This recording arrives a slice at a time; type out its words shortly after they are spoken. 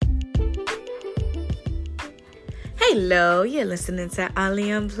Hello, you're listening to Ali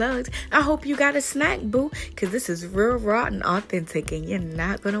Unplugged. I hope you got a snack, boo, because this is real, raw, and authentic, and you're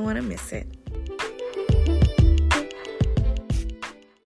not going to want to miss it.